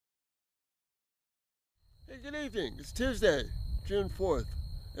Hey, good evening. It's Tuesday, June 4th,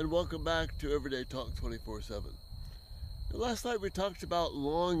 and welcome back to Everyday Talk 24/7. Last night we talked about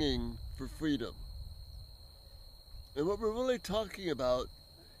longing for freedom. And what we're really talking about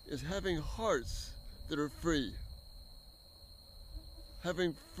is having hearts that are free.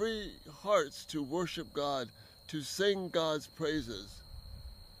 Having free hearts to worship God, to sing God's praises,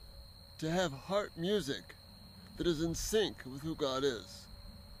 to have heart music that is in sync with who God is.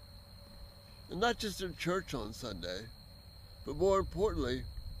 And not just in church on Sunday, but more importantly,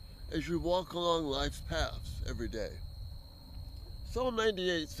 as you walk along life's paths every day. Psalm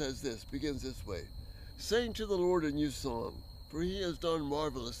 98 says this, begins this way: "Sing to the Lord a new song, for he has done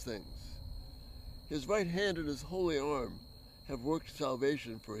marvelous things. His right hand and his holy arm have worked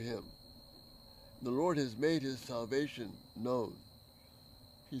salvation for him. The Lord has made his salvation known.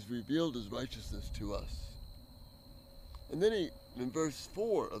 He's revealed his righteousness to us." And then in verse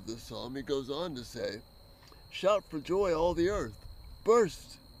 4 of this psalm, he goes on to say, "Shout for joy, all the earth.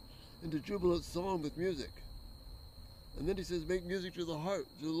 Burst into jubilant song with music." And then he says, "Make music to the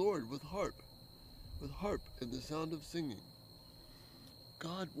Lord with harp and the sound of singing."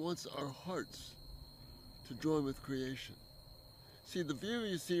 God wants our hearts to join with creation. See, the view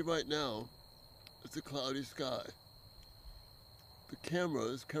you see right now is a cloudy sky. The camera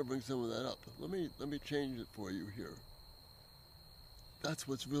is covering some of that up. Let me change it for you here. That's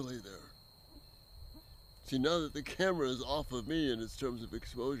what's really there. See, now that the camera is off of me in its terms of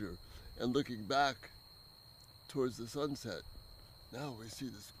exposure and looking back towards the sunset, now we see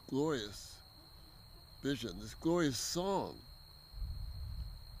this glorious vision, this glorious song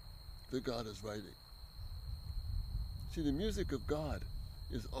that God is writing. See, the music of God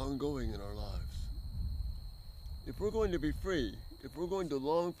is ongoing in our lives. If we're going to be free, if we're going to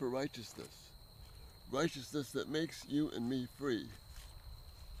long for righteousness that makes you and me free,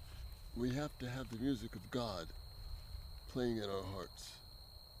 we have to have the music of God playing in our hearts.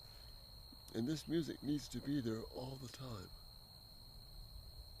 And this music needs to be there all the time.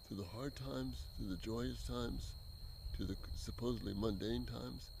 Through the hard times, through the joyous times, to the supposedly mundane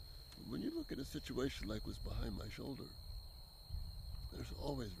times. When you look at a situation like what's behind my shoulder, there's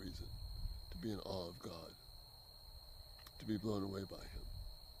always reason to be in awe of God, to be blown away by him.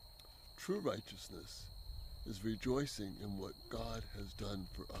 True righteousness is rejoicing in what God has done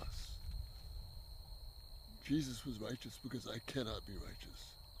for us. Jesus was righteous because I cannot be righteous.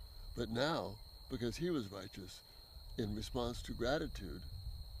 But now, because he was righteous, in response to gratitude,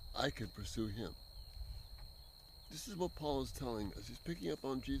 I can pursue him. This is what Paul is telling us. He's picking up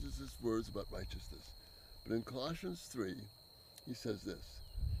on Jesus' words about righteousness. But in Colossians 3, he says this: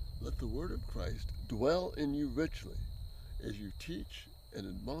 "Let the word of Christ dwell in you richly, as you teach and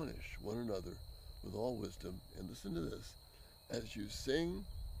admonish one another with all wisdom," and listen to this, "as you sing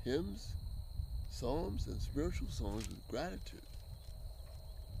hymns, psalms, and spiritual songs with gratitude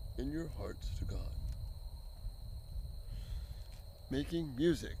in your hearts to God." Making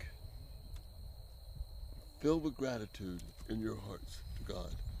music filled with gratitude in your hearts to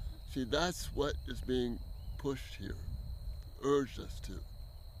God. See, that's what is being pushed here, urged us to.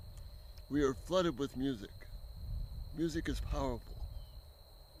 We are flooded with music. Music is powerful,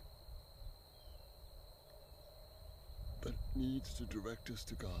 but it needs to direct us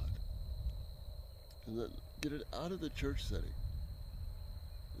to God. And then get it out of the church setting.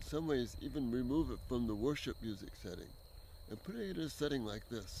 In some ways, even remove it from the worship music setting and put it in a setting like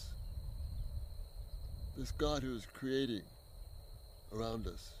this. This God who is creating around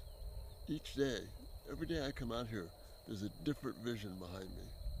us. Each day, every day I come out here, there's a different vision behind me.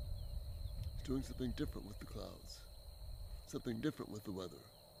 He's doing something different with the clouds, something different with the weather.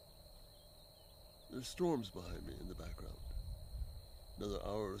 There's storms behind me in the background. Another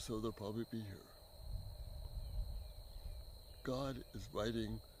hour or so, they'll probably be here. God is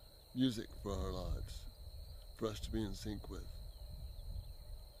writing music for our lives, for us to be in sync with.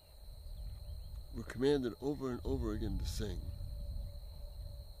 We're commanded over and over again to sing.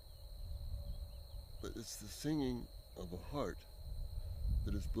 But it's the singing of a heart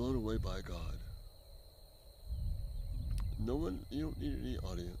that is blown away by God. You don't need any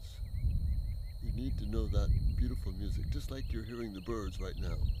audience. You need to know that beautiful music, just like you're hearing the birds right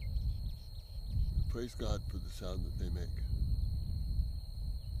now. And praise God for the sound that they make.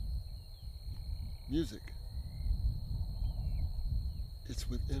 Music, it's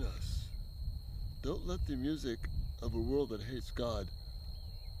within us. Don't let the music of a world that hates God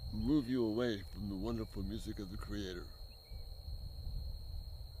move you away from the wonderful music of the Creator.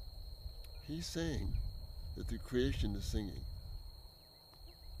 He's saying that the creation is singing.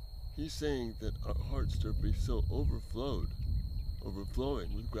 He's saying that our hearts are to be so overflowing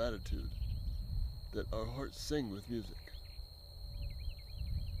with gratitude that our hearts sing with music.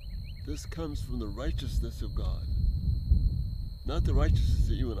 This comes from the righteousness of God. Not the righteousness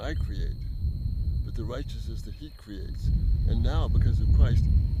that you and I create, but the righteousness that He creates. And now, because of Christ,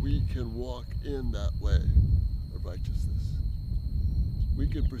 we can walk in that way of righteousness. We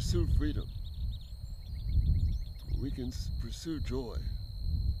can pursue freedom. We can pursue joy.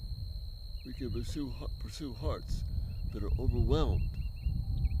 We can pursue hearts that are overwhelmed,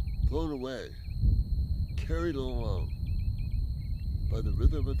 blown away, carried along by the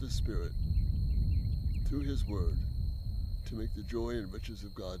rhythm of the Spirit through His Word to make the joy and riches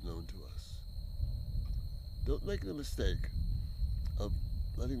of God known to us. Don't make the mistake of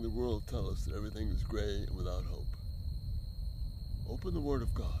letting the world tell us that everything is gray and without hope. Open the Word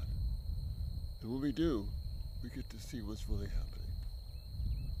of God, and when we do, we get to see what's really happening.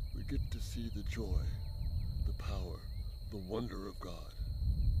 We get to see the joy, the power, the wonder of God.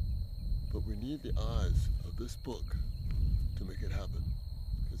 But we need the eyes of this book to make it happen,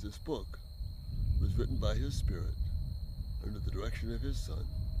 because this book was written by His Spirit under the direction of His Son,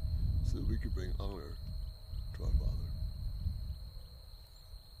 so that we could bring honor to our Father.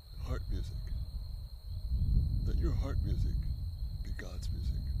 Heart music. Let your heart music be God's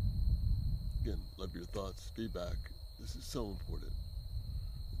music. Again, love your thoughts, feedback. This is so important.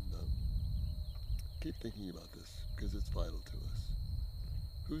 And keep thinking about this, because it's vital to us.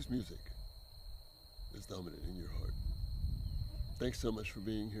 Whose music is dominating your heart? Thanks so much for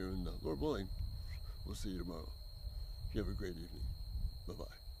being here, and Lord willing, we'll see you tomorrow. You have a great evening.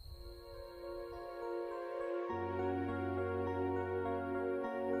 Bye-bye.